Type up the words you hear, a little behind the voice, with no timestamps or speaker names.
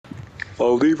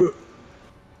Oliva.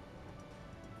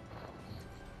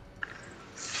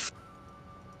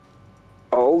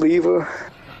 Oliva.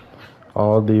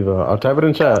 All diva. I'll type it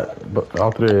in chat. But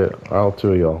all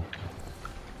two of y'all.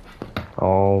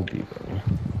 All diva.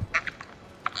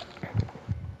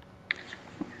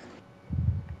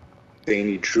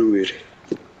 Danny Druid.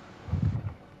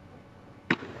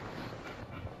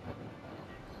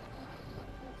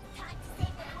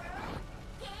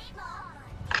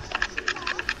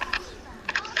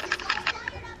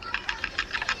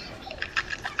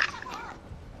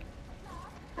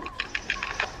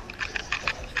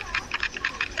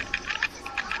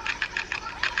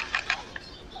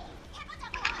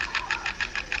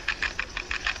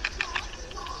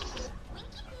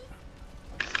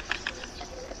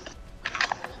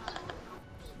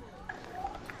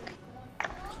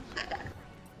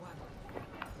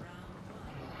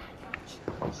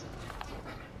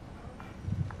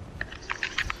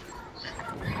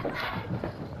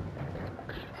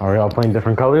 Are we all playing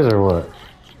different colors or what?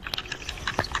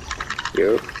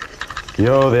 Yep.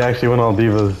 Yo, they actually went all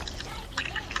divas.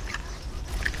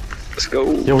 Let's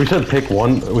go. Yo, we should pick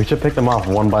one. We should pick them off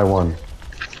one by one.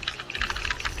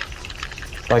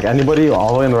 Like anybody,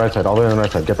 all the way on the right side. All the way on the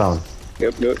right side. Get down.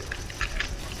 Yep.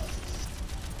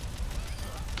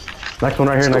 Next one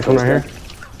right here. Next one right here.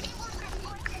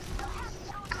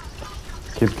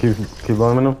 Keep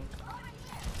blowing them.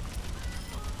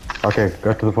 Okay,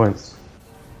 go to the point.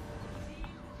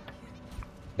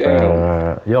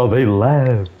 Yo, they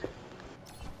left.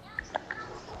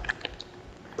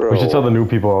 Bro. We should tell the new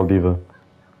people all diva.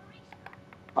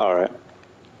 Alright.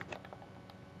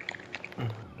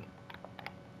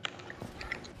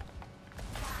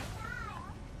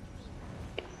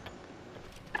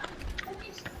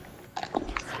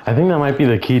 I think that might be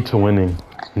the key to winning.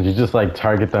 You just like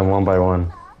target them one by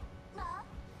one.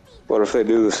 What if they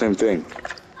do the same thing?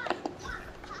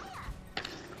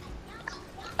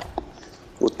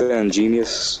 What the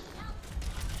ingenious?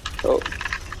 Oh.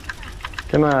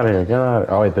 Get out of here, get out of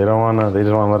here. Oh wait, they don't wanna, they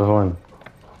just wanna let us win.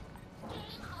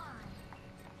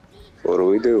 What do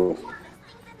we do?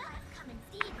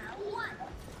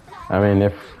 I mean,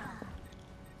 if...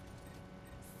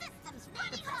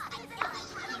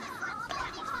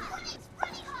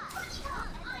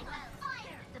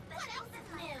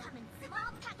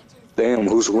 Damn,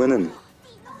 who's winning?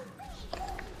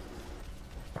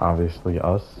 Obviously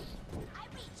us.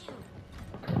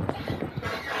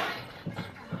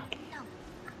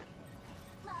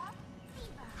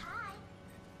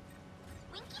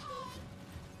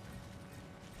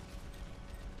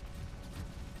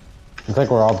 It's like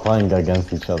we're all playing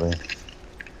against each other.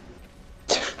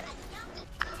 That's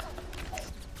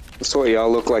what y'all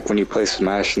look like when you play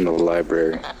Smash in the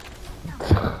library.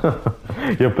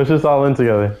 Yo, push us all in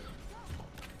together.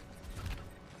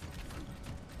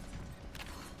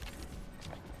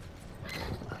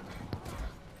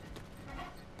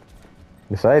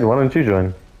 Said, why don't you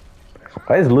join?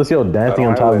 Why is Lucio dancing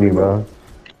on top of you, bro?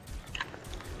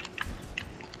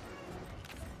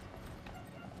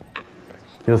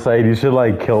 Yo, Said, you should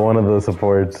like kill one of the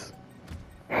supports.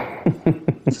 You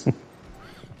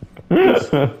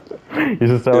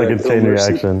should start like a chain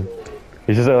reaction.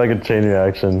 You should start like a chain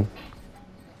reaction.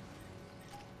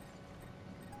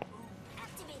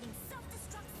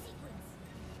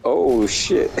 Oh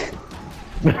shit.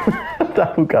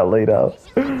 That who got laid out.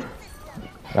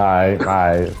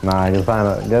 Alright, nah, you're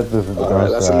trying to get this dumb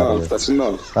shit that's out enough, of here. that's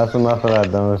enough. That's enough of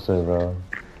that dumb shit, bro.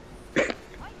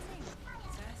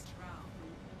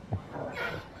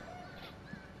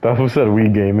 That who said we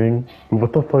gaming?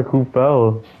 What the fuck, who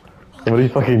fell? Somebody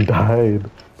fucking died.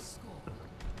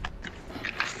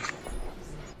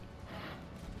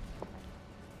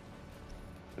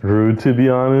 Rude, to be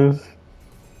honest.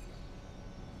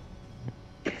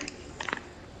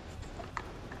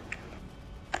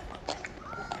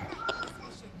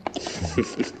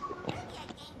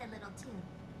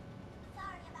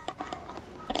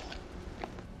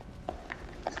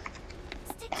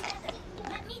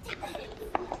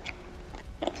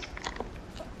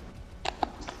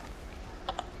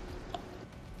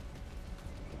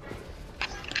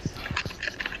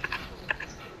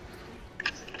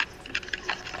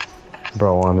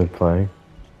 Bro wanted play.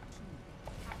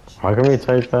 How can we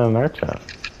type that in our chat?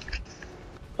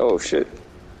 Oh shit.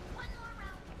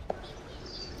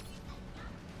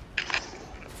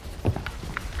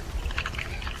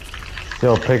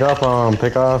 Yo, pick off, the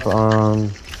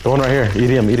one right here,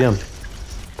 EDM.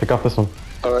 Pick off this one.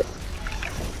 Alright.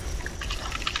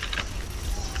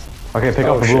 Okay, pick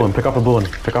off the blue one, pick off the blue one,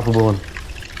 pick off the blue one.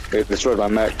 They destroyed my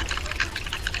mech.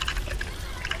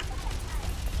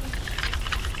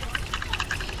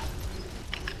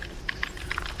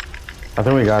 I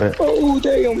think we got it. Oh,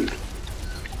 damn.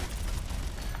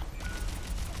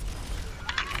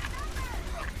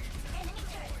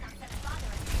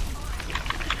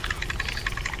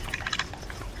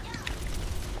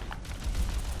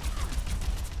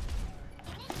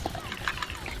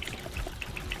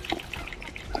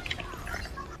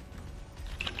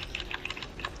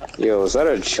 Yo, is that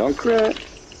a junk rat?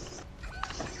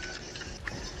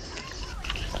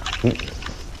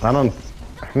 I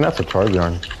think that's a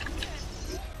Torbjorn.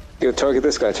 Yo, target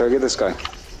this guy, target this guy.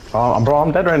 Oh, bro,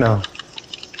 I'm dead right now.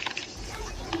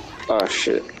 Oh,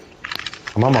 shit.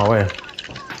 I'm on my way.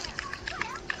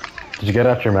 Did you get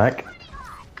out your Mac?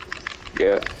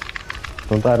 Yeah.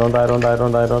 Don't die, don't die, don't die,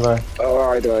 don't die, don't die. Oh,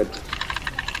 I died.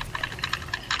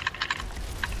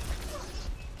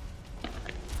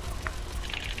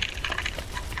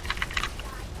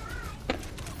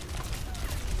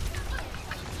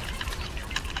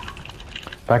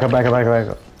 Back up, back up, back up, back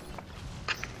up.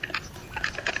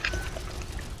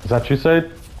 Is that you,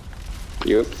 Said?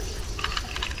 Yep.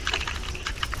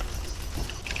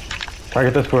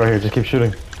 Target this boy right here, just keep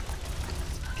shooting.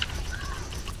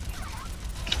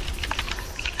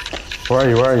 Where are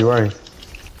you, where are you, where are you?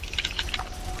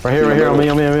 Right here, on me,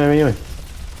 on me, on me, on me, on me.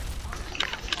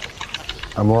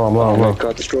 I'm low, I'm low, I'm low.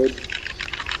 Got destroyed.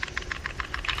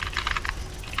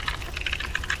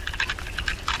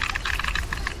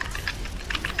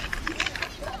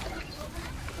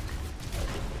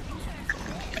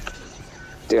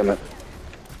 Damn it.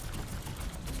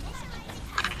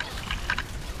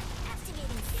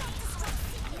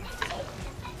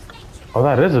 Oh,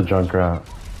 that is a Junkrat.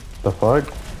 The fuck?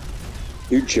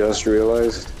 You just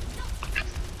realized?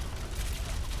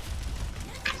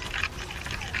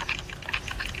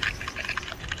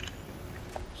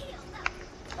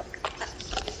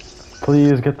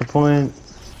 Please get the point.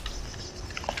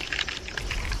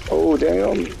 Oh,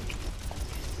 damn.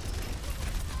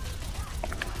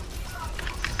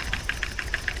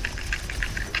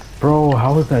 Bro,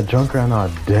 how is that Junkrat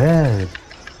not dead?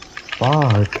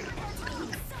 Fuck.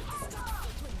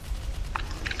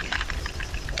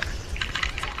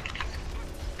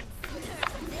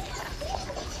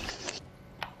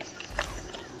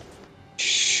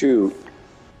 Shoot.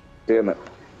 Damn it.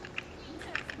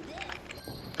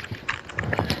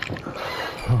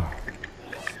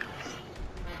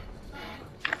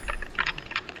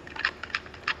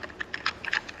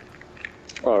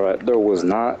 Alright, there was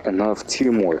not enough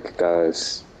teamwork,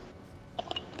 guys.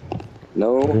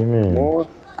 No What do you mean? more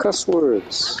cuss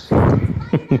words.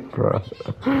 Bro.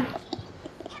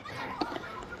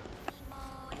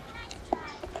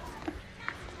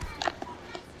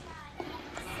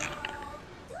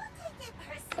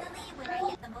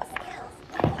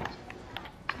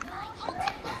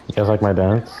 You guys like my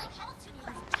dance?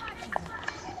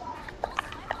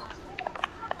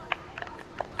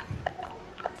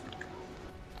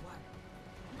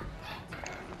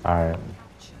 Alright.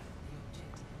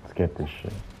 Let's get this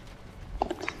shit.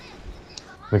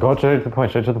 We go straight to the point,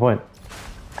 straight to the point.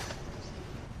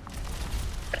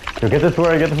 Yo, get this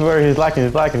where, he's lacking,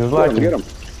 he's lacking, he's lacking. Get him.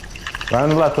 Right on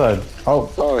the left side.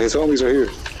 Oh. Oh, his homies are here.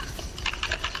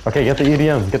 Okay, get the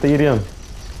EDM, get the EDM.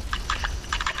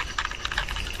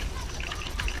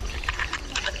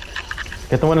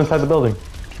 Get the one inside the building.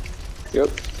 Yep.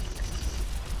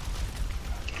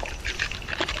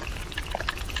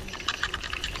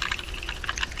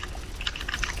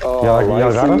 Oh,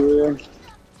 y'all got him?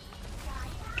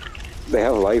 They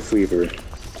have Life Weaver.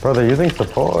 Bro, they're using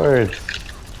support.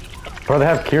 Bro, they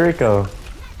have Kiriko.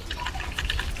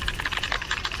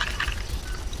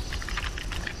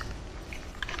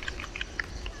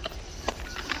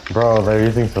 Bro, they're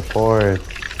using support.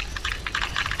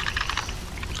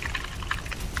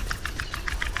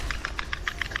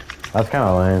 That's kind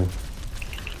of lame.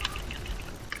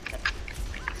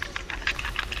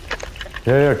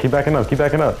 Yo, keep backing up, keep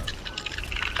backing up.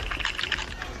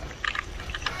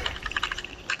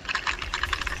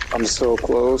 I'm so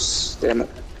close. Damn it.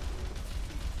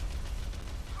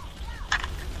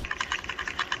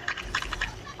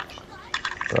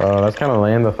 Bro, that's kind of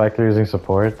lame, the fact they're using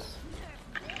supports.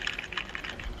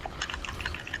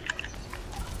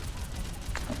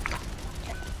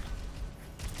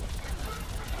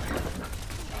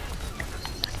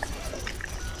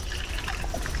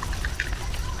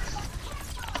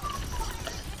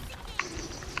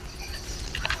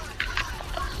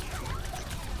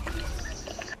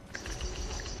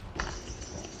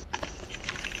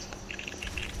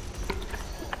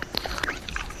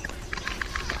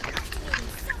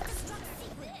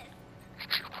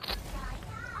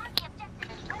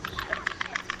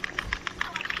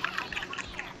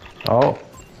 Oh,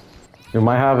 you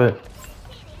might have it.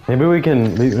 Maybe we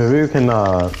can. Maybe we can.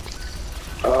 Oh,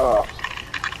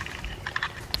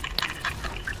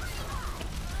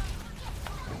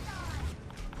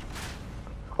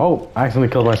 I accidentally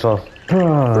killed myself.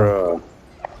 Bruh.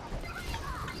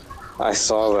 I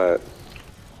saw that.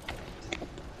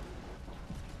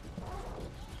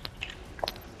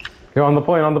 Yo, on the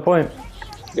point. On the point.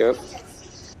 Yep.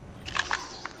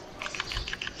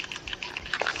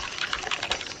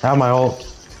 I have my ult.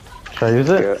 Should I use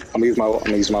it? Yeah. I'm gonna use my ult. I'm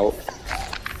gonna use my ult.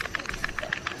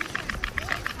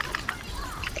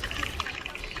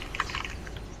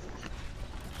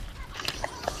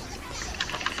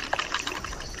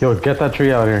 Yo, get that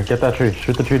tree out here. Get that tree.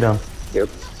 Shoot the tree down. Yep.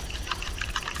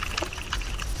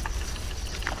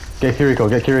 Get Kiriko.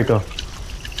 Get Kiriko.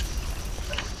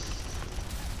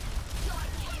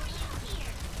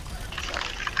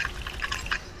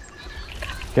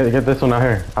 Get this one out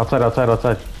here. Outside, outside,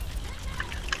 outside.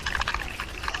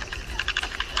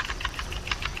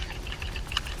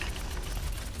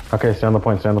 Okay, stay on the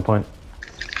point, stay on the point.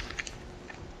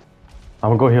 I'm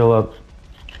gonna go heal up.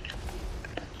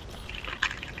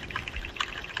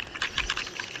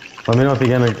 Let me know if you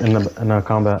get in the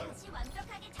combat.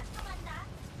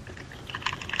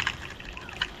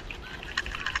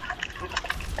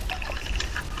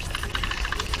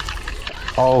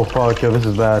 Oh fuck, yo, this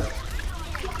is bad.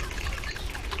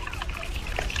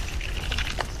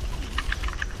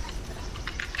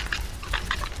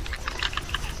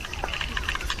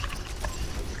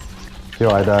 Yo,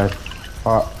 I died.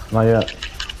 Not yet.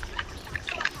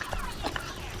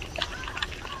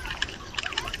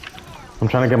 I'm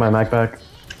trying to get my Mac back.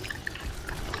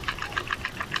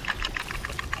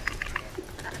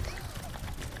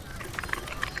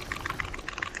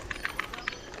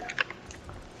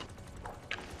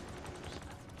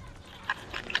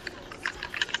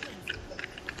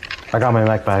 I got my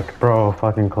Mac back. Bro,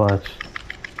 fucking clutch.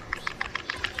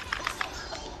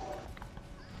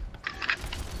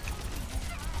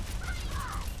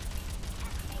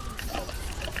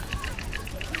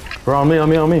 Bro, on me, on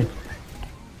me, on me.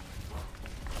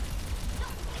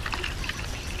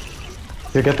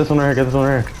 Here, get this one right here, get this one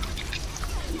right here.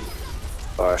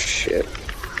 Oh shit.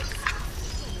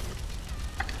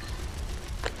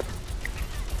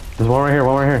 There's one right here,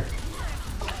 one right here.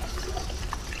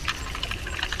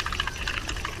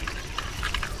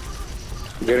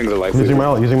 I'm getting the life. Using my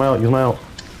ult, using my ult, use my ult.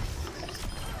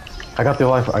 I got the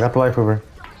life over.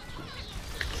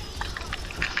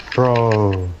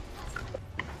 Bro.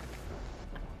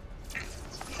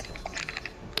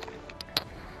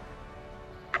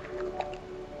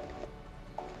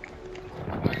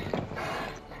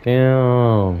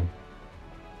 Damn.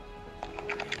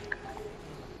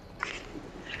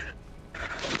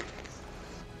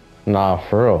 Nah,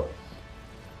 for real.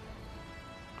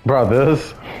 Bro,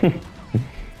 this.